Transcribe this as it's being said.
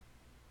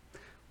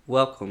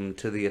Welcome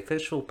to the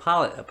official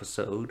pilot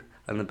episode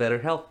on the Better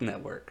Health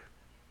Network.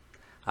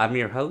 I'm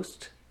your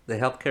host, the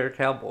Healthcare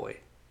Cowboy,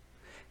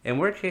 and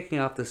we're kicking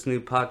off this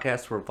new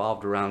podcast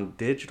revolved around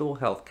digital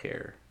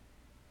healthcare,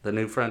 the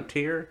new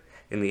frontier,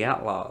 and the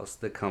outlaws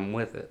that come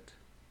with it.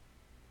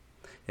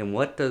 And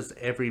what does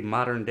every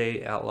modern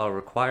day outlaw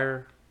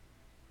require?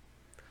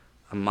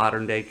 A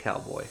modern day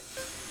cowboy.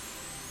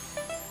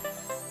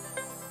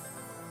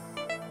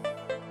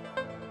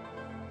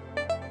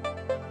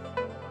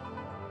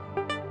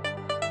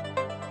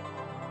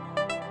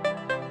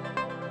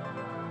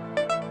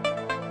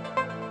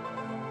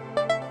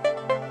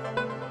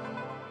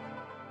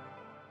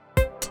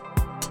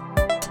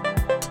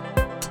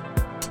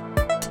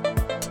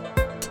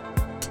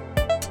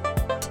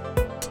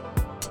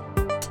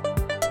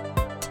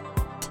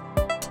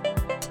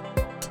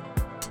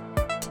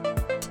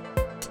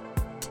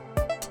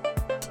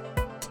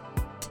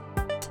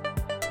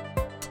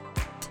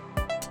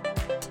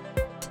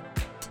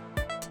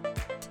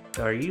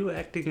 Are you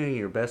acting in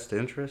your best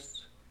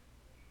interests?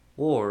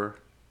 Or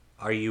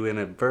are you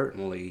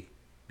inadvertently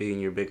being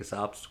your biggest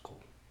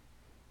obstacle?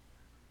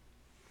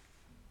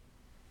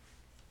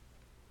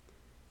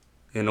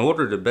 In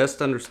order to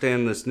best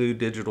understand this new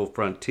digital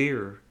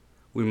frontier,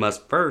 we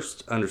must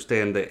first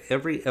understand that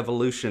every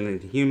evolution in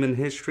human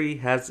history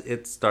has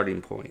its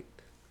starting point.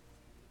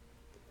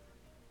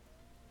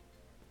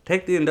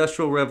 Take the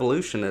Industrial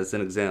Revolution as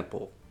an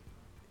example.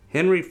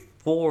 Henry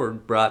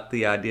Ford brought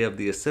the idea of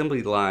the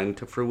assembly line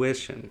to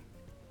fruition.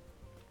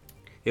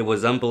 It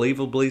was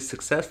unbelievably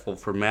successful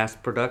for mass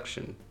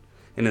production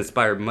and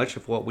inspired much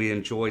of what we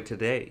enjoy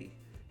today,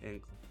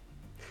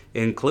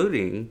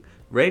 including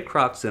Ray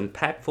Kroc's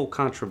impactful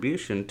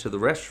contribution to the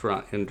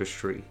restaurant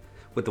industry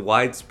with the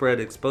widespread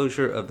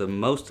exposure of the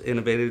most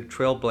innovative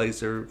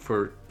trailblazer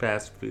for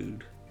fast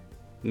food,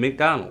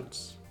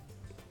 McDonald's.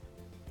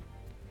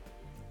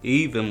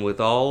 Even with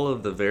all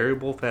of the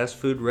variable fast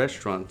food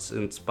restaurants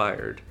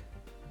inspired,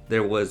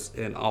 there was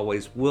and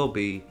always will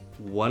be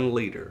one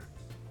leader.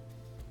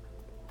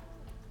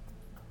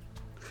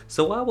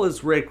 So why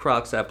was Ray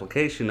Kroc's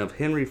application of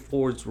Henry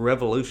Ford's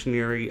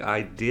revolutionary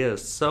idea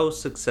so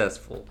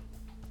successful?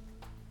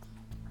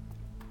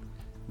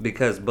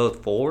 Because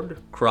both Ford,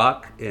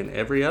 Kroc, and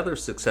every other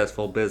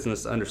successful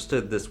business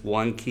understood this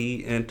one key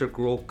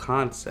integral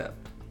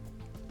concept.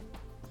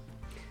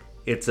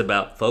 It's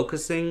about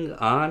focusing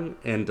on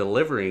and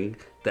delivering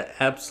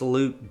the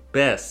absolute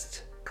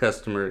best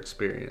customer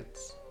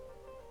experience.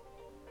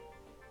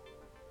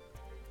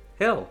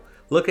 Hell,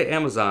 look at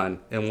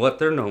Amazon and what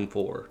they're known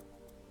for.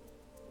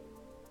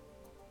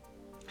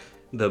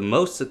 The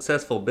most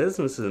successful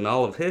business in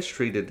all of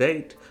history to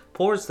date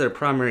pours their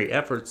primary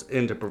efforts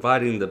into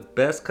providing the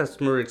best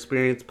customer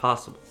experience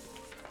possible.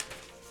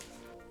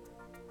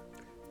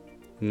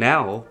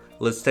 Now,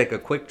 let's take a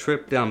quick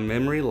trip down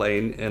memory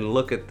lane and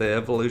look at the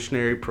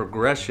evolutionary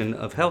progression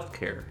of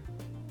healthcare.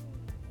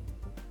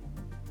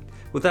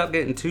 Without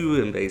getting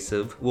too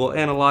invasive, we'll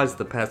analyze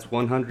the past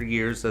 100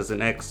 years as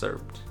an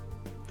excerpt.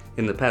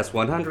 In the past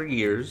 100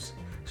 years,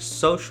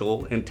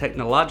 social and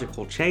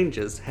technological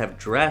changes have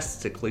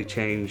drastically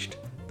changed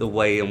the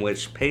way in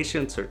which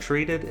patients are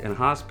treated in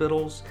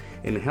hospitals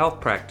and health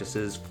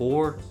practices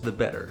for the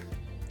better.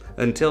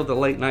 Until the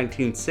late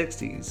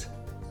 1960s,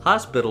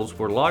 hospitals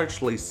were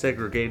largely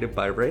segregated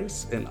by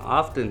race and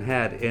often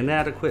had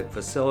inadequate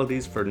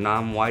facilities for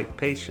non-white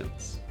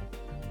patients.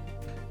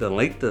 The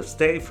length of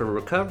stay for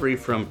recovery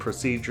from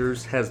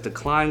procedures has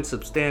declined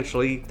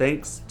substantially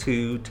thanks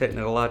to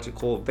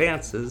technological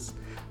advances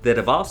that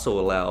have also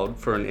allowed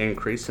for an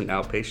increase in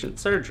outpatient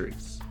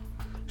surgeries.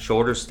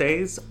 Shorter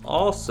stays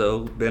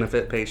also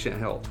benefit patient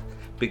health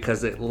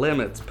because it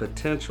limits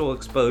potential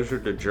exposure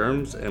to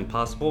germs and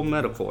possible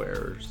medical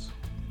errors.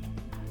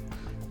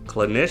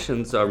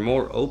 Clinicians are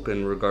more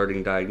open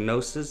regarding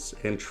diagnosis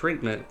and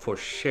treatment for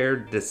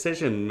shared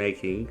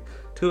decision-making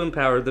to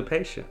empower the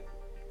patient.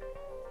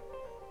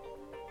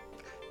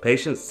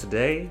 Patients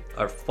today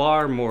are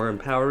far more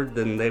empowered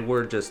than they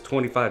were just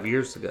 25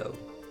 years ago.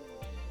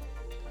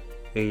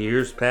 In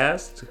years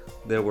past,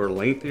 there were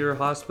lengthier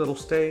hospital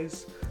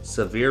stays,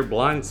 severe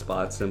blind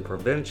spots in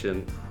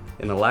prevention,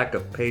 and a lack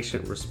of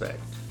patient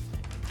respect.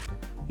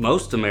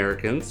 Most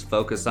Americans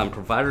focus on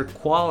provider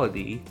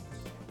quality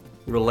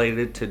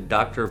related to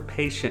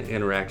doctor-patient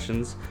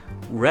interactions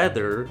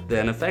rather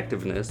than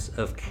effectiveness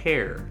of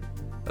care,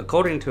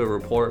 according to a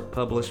report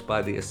published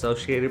by the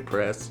Associated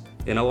Press,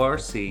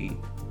 NORC,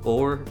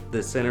 or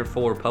the Center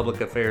for Public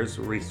Affairs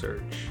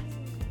Research.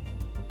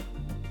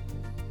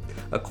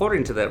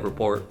 According to that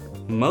report,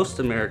 most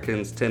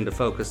Americans tend to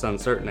focus on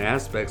certain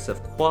aspects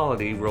of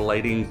quality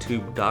relating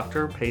to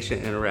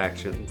doctor-patient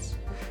interactions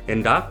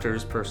and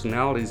doctors'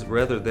 personalities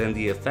rather than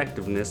the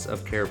effectiveness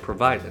of care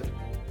provided.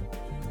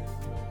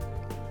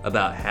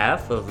 About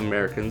half of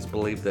Americans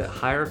believe that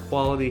higher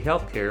quality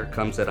healthcare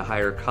comes at a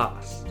higher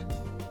cost.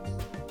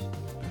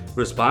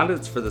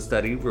 Respondents for the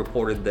study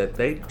reported that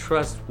they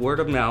trust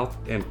word of mouth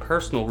and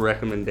personal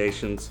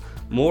recommendations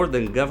more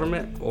than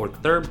government or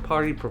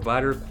third-party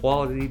provider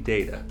quality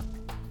data.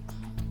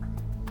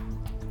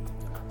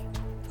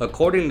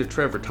 According to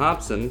Trevor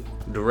Thompson,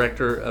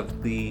 director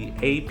of the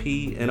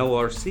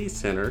AP-NORC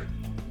Center,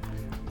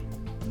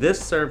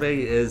 this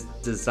survey is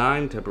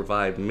designed to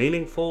provide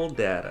meaningful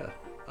data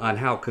on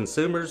how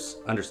consumers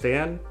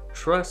understand,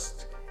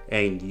 trust,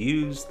 and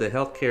use the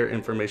healthcare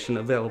information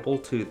available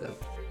to them.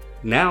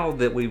 Now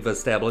that we've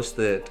established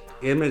that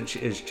image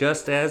is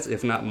just as,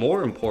 if not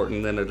more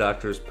important than a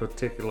doctor's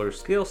particular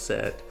skill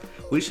set,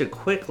 we should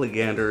quickly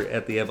gander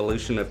at the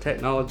evolution of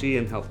technology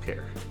in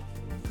healthcare.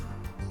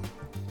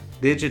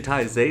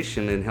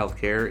 Digitization in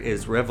healthcare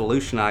is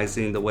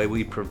revolutionizing the way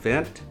we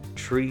prevent,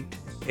 treat,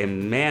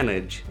 and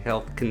manage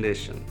health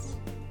conditions.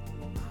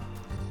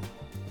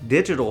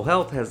 Digital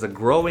health has a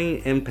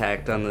growing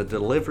impact on the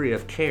delivery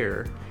of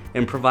care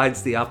and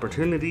provides the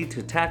opportunity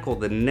to tackle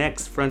the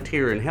next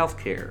frontier in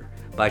healthcare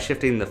by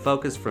shifting the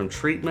focus from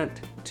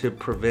treatment to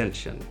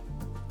prevention.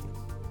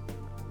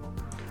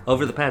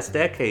 Over the past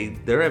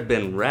decade, there have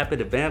been rapid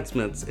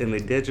advancements in the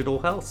digital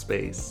health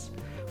space,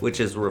 which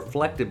is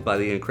reflected by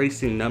the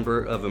increasing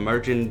number of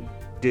emerging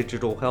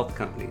digital health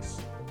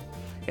companies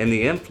and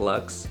the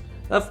influx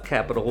of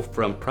capital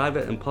from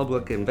private and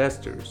public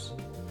investors,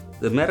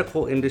 the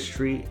medical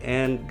industry,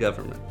 and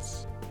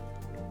governments.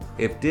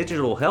 If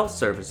digital health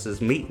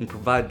services meet and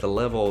provide the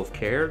level of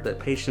care that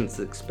patients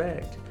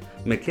expect,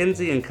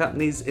 McKinsey &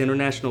 Company's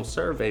international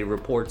survey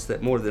reports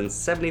that more than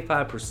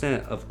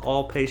 75% of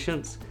all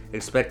patients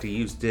expect to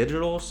use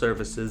digital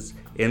services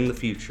in the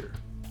future.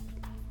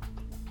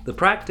 The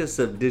practice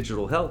of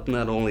digital health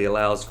not only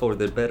allows for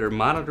the better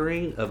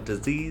monitoring of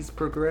disease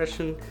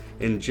progression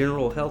and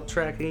general health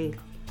tracking,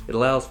 it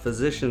allows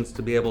physicians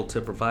to be able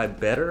to provide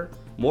better,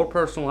 more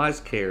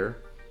personalized care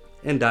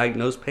and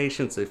diagnose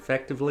patients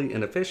effectively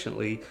and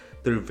efficiently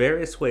through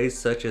various ways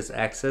such as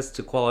access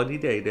to quality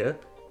data,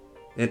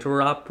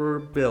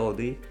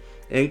 interoperability,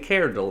 and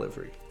care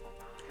delivery.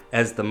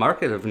 As the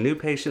market of new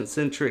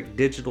patient-centric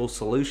digital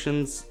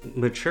solutions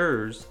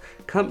matures,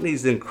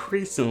 companies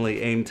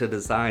increasingly aim to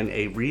design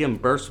a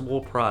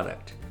reimbursable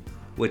product,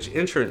 which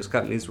insurance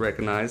companies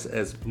recognize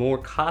as more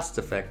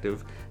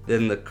cost-effective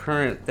than the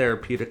current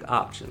therapeutic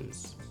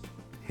options.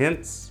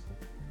 Hence,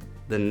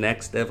 the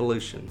next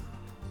evolution,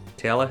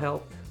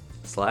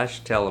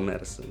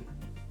 telehealth/telemedicine.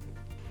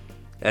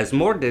 As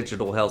more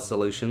digital health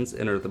solutions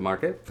enter the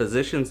market,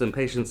 physicians and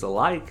patients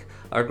alike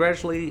are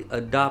gradually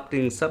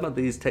adopting some of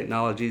these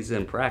technologies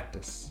in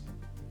practice.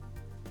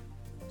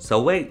 So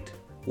wait,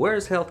 where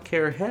is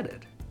healthcare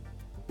headed?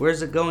 Where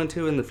is it going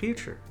to in the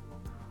future?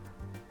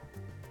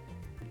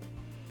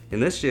 In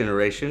this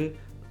generation,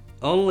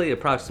 only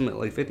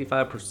approximately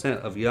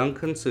 55% of young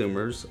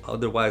consumers,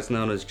 otherwise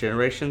known as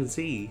Generation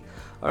Z,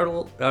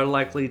 are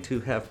likely to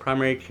have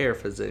primary care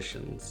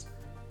physicians,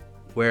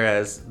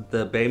 whereas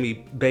the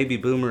baby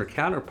boomer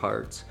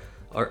counterparts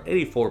are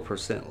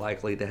 84%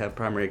 likely to have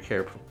primary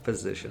care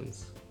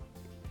physicians.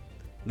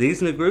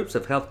 These new groups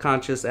of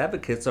health-conscious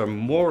advocates are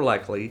more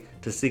likely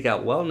to seek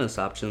out wellness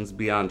options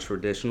beyond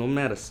traditional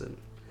medicine,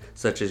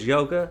 such as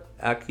yoga,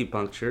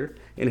 acupuncture,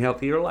 and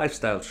healthier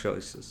lifestyle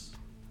choices.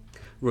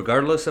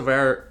 Regardless of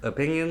our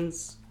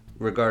opinions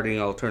regarding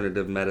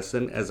alternative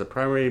medicine as a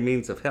primary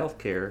means of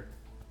healthcare,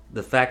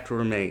 the fact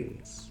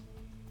remains.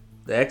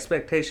 The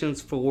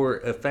expectations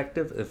for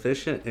effective,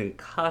 efficient, and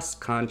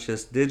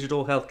cost-conscious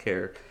digital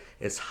healthcare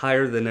is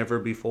higher than ever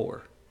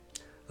before.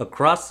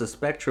 Across the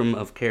spectrum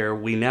of care,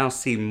 we now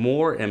see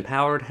more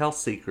empowered health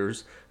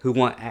seekers who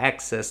want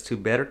access to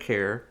better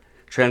care,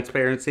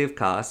 transparency of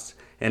costs,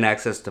 and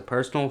access to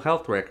personal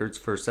health records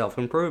for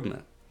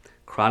self-improvement,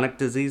 chronic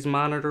disease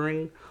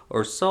monitoring,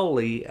 or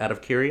solely out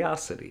of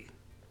curiosity.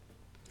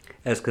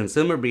 As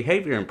consumer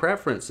behavior and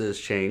preferences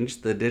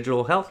change, the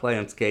digital health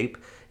landscape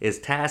is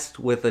tasked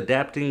with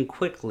adapting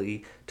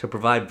quickly to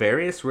provide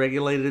various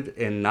regulated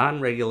and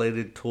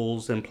non-regulated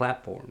tools and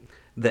platforms.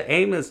 The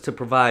aim is to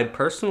provide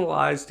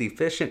personalized,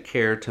 efficient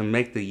care to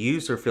make the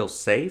user feel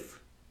safe,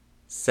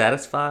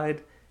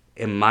 satisfied,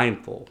 and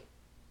mindful.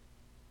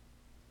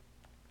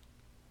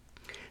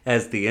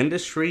 As the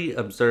industry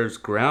observes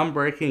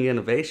groundbreaking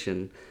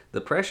innovation,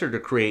 the pressure to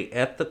create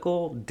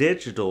ethical,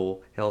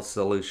 digital health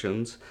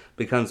solutions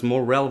becomes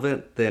more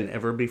relevant than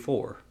ever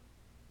before.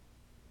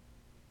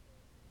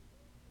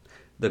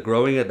 The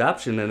growing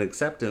adoption and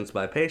acceptance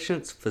by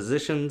patients,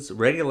 physicians,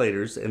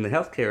 regulators, and the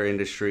healthcare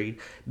industry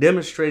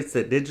demonstrates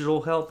that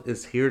digital health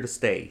is here to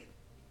stay.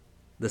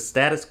 The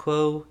status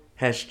quo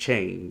has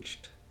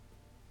changed.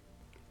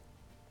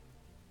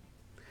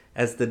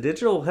 As the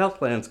digital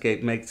health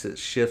landscape makes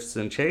its shifts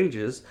and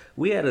changes,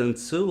 we at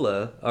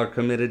Insula are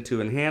committed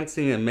to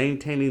enhancing and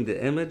maintaining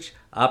the image,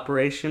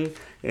 operation,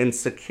 and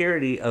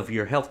security of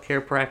your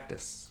healthcare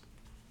practice.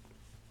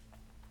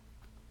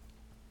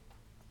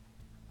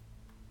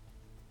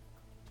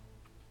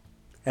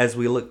 As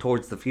we look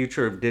towards the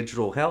future of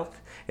digital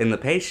health and the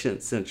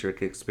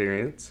patient-centric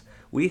experience,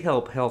 we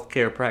help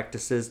healthcare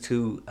practices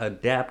to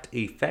adapt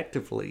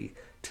effectively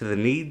to the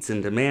needs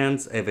and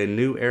demands of a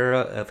new era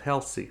of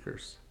health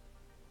seekers.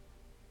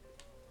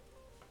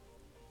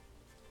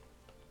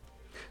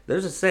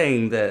 There's a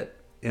saying that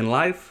in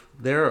life,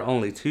 there are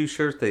only two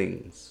sure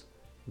things: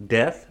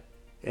 death,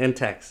 and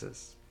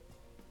taxes.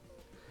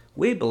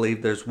 We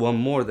believe there's one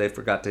more they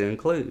forgot to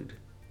include.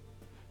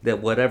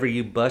 That whatever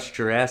you bust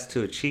your ass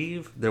to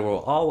achieve, there will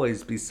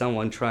always be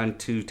someone trying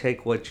to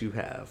take what you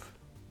have.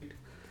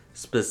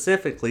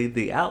 Specifically,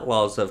 the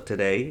outlaws of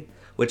today,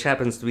 which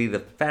happens to be the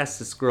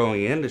fastest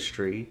growing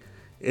industry,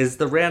 is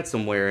the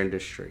ransomware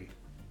industry.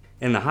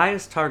 And the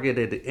highest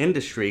targeted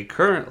industry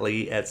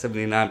currently at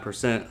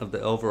 79% of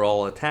the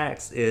overall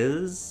attacks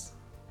is,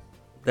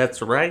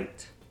 that's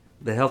right,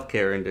 the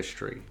healthcare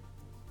industry.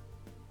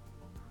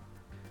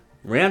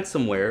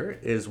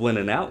 Ransomware is when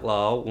an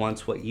outlaw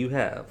wants what you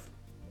have,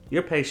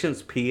 your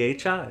patient's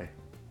PHI.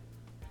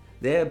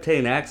 They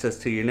obtain access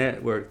to your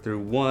network through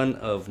one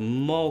of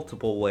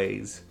multiple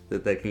ways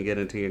that they can get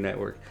into your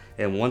network.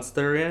 And once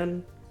they're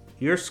in,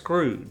 you're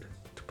screwed,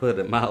 to put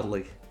it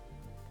mildly.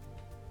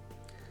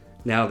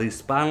 Now, these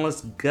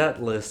spineless,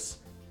 gutless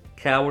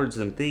cowards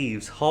and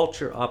thieves halt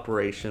your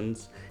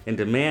operations and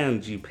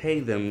demand you pay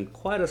them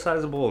quite a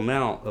sizable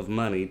amount of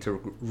money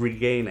to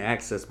regain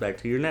access back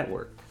to your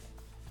network.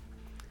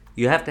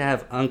 You have to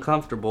have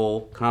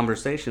uncomfortable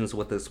conversations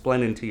with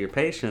explaining to your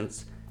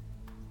patients,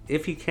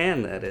 if you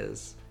can, that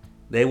is.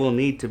 They will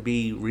need to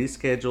be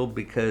rescheduled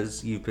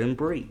because you've been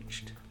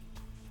breached.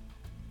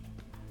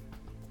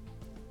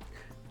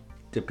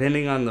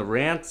 Depending on the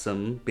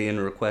ransom being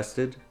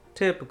requested,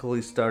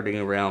 typically starting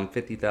around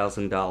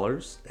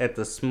 $50,000 at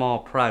the small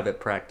private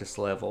practice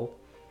level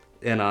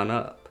and on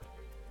up.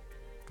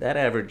 That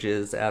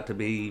averages out to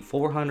be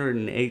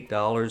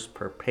 $408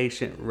 per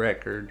patient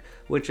record,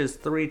 which is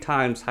 3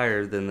 times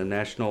higher than the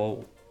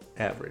national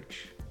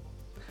average.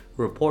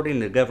 Reporting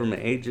to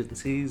government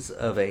agencies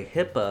of a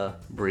HIPAA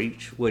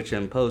breach, which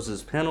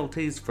imposes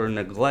penalties for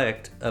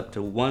neglect up to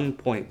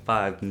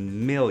 $1.5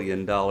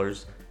 million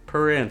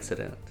per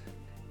incident.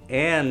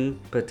 And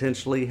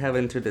potentially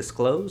having to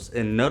disclose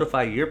and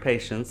notify your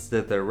patients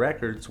that their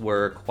records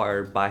were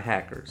acquired by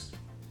hackers.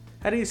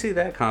 How do you see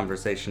that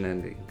conversation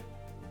ending?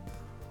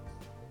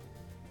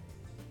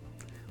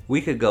 We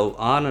could go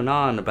on and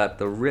on about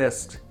the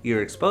risks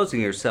you're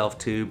exposing yourself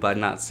to by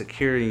not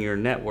securing your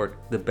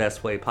network the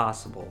best way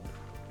possible.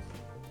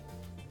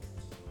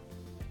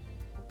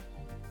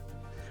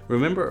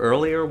 Remember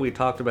earlier we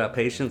talked about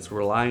patients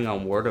relying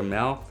on word of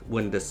mouth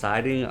when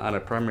deciding on a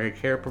primary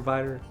care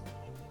provider?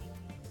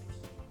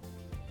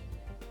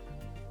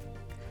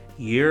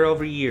 Year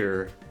over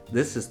year,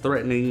 this is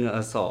threatening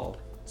us all,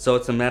 so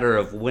it's a matter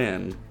of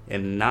when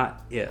and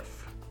not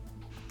if.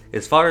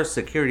 As far as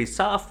security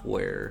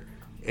software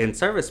and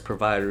service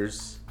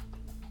providers,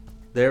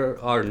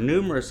 there are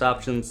numerous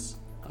options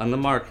on the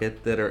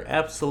market that are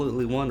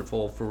absolutely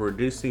wonderful for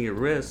reducing your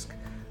risk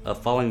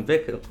of falling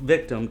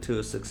victim to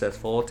a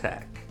successful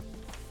attack.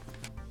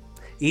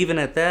 Even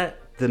at that,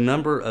 the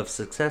number of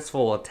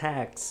successful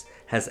attacks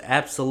has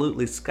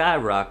absolutely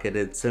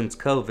skyrocketed since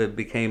COVID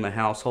became a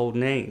household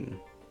name.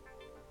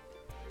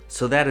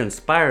 So that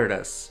inspired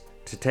us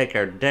to take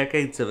our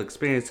decades of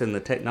experience in the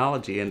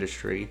technology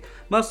industry,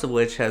 most of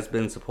which has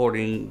been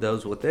supporting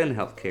those within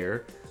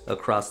healthcare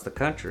across the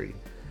country,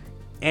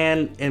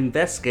 and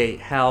investigate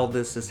how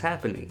this is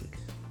happening.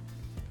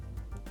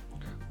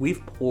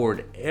 We've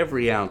poured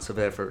every ounce of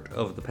effort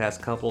over the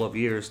past couple of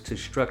years to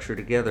structure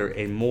together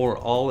a more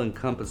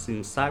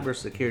all-encompassing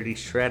cybersecurity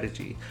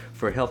strategy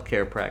for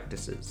healthcare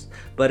practices,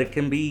 but it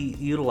can be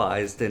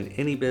utilized in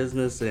any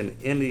business in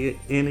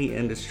any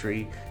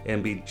industry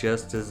and be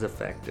just as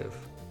effective.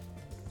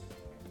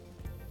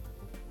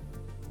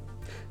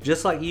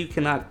 Just like you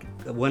cannot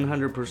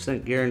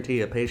 100%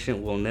 guarantee a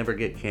patient will never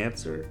get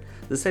cancer,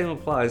 the same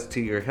applies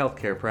to your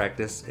healthcare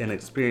practice in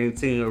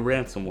experiencing a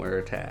ransomware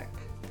attack.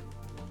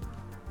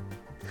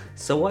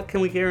 So what can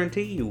we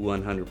guarantee you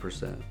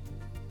 100%?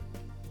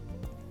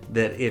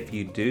 That if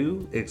you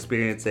do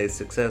experience a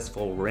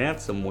successful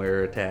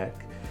ransomware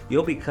attack,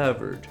 you'll be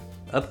covered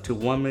up to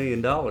 $1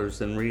 million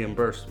in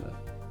reimbursement.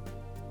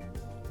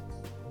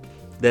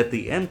 That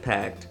the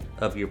impact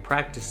of your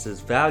practice's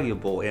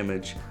valuable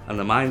image on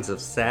the minds of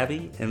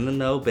savvy,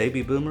 in-the-know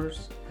baby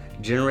boomers,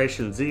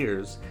 Generation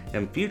Zers,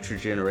 and future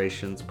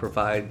generations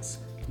provides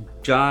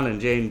John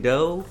and Jane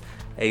Doe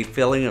a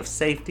feeling of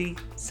safety,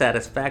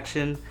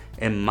 satisfaction,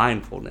 and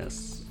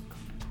mindfulness.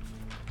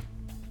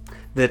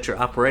 That your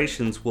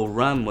operations will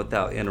run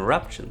without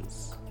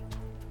interruptions.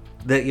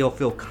 That you'll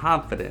feel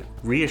confident,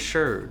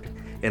 reassured,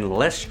 and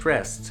less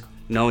stressed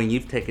knowing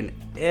you've taken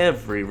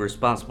every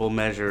responsible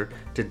measure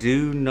to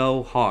do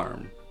no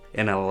harm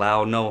and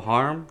allow no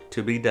harm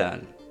to be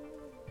done.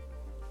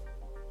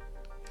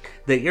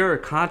 That you're a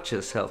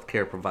conscious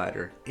healthcare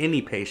provider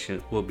any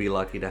patient will be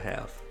lucky to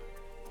have.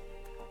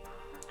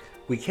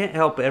 We can't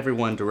help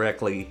everyone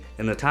directly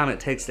in the time it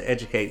takes to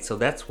educate, so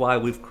that's why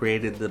we've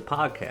created the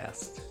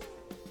podcast.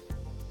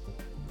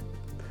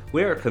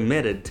 We are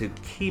committed to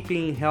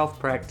keeping health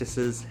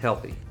practices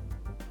healthy,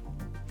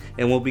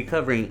 and we'll be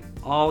covering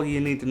all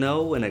you need to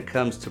know when it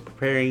comes to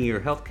preparing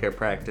your healthcare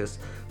practice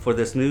for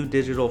this new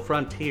digital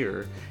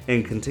frontier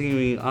and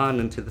continuing on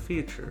into the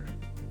future.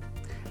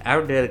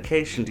 Our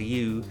dedication to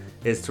you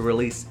is to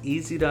release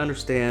easy to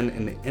understand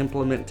and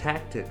implement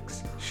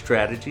tactics,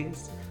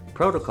 strategies,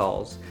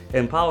 protocols,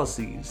 and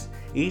policies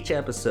each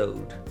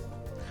episode,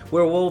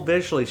 where we'll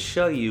visually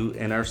show you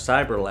in our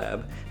cyber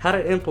lab how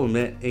to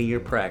implement in your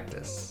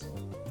practice.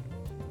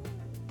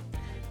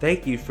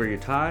 Thank you for your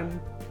time,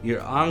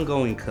 your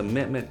ongoing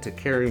commitment to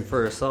caring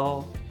for us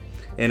all,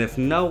 and if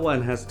no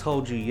one has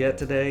told you yet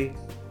today,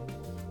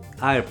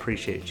 I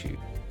appreciate you.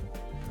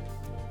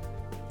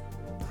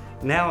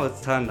 Now it's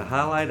time to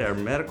highlight our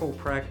medical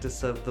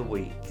practice of the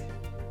week.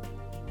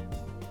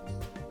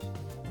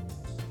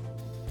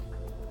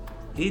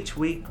 Each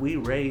week we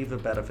rave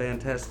about a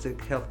fantastic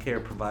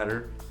healthcare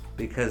provider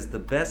because the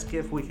best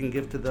gift we can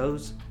give to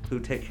those who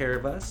take care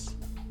of us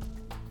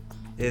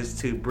is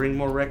to bring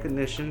more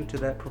recognition to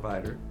that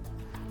provider,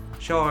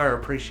 show our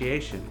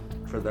appreciation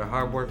for their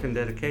hard work and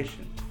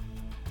dedication,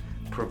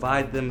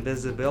 provide them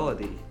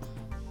visibility,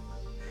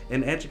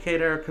 and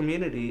educate our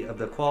community of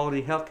the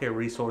quality healthcare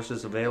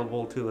resources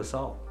available to us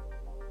all.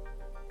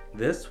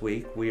 This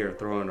week we are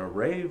throwing a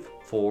rave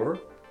for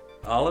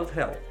Olive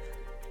Health.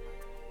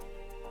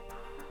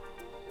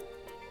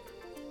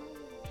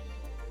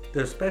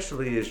 Their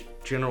specialty is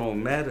general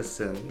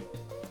medicine,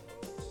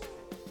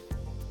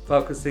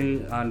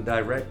 focusing on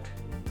direct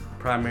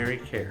primary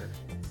care.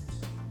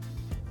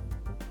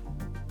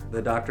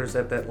 The doctors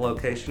at that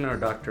location are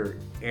Dr.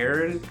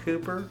 Erin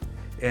Cooper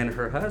and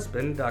her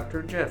husband,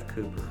 Dr. Jeff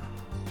Cooper.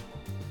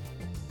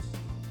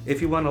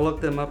 If you want to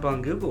look them up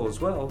on Google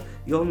as well,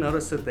 you'll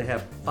notice that they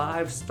have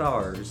 5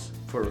 stars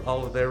for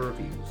all of their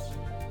reviews.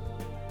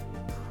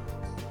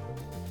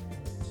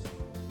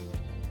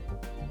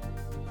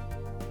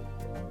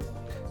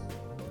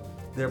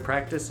 Their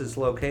practice is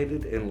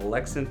located in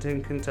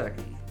Lexington,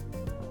 Kentucky.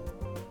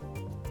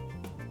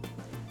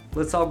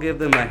 Let's all give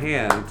them a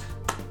hand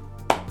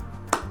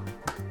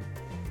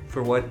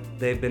for what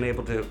they've been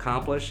able to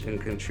accomplish and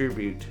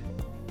contribute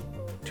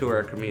to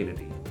our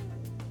community.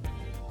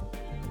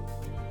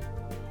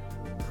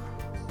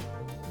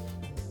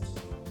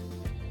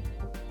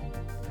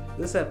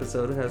 This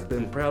episode has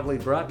been proudly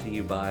brought to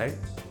you by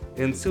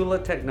Insula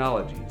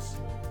Technologies,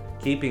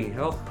 keeping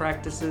health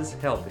practices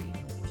healthy.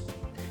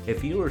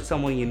 If you or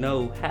someone you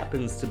know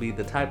happens to be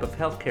the type of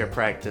healthcare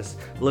practice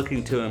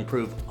looking to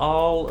improve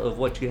all of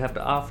what you have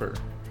to offer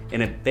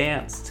and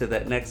advance to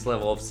that next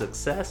level of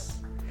success,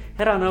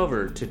 head on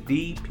over to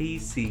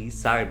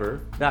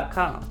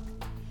dpccyber.com.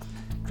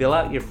 Fill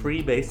out your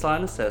free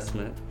baseline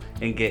assessment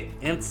and get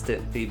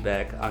instant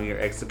feedback on your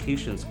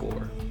execution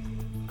score.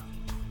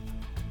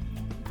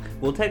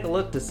 We'll take a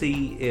look to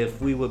see if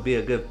we would be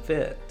a good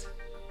fit,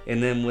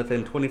 and then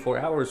within 24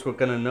 hours we're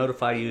going to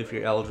notify you if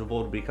you're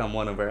eligible to become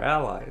one of our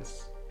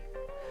allies.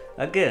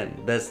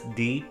 Again, that's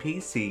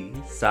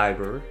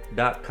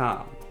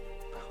dpccyber.com,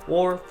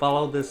 or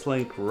follow this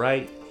link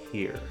right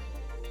here.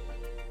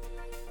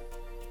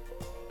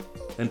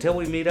 Until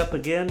we meet up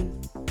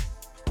again,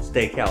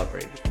 stay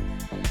calibrated.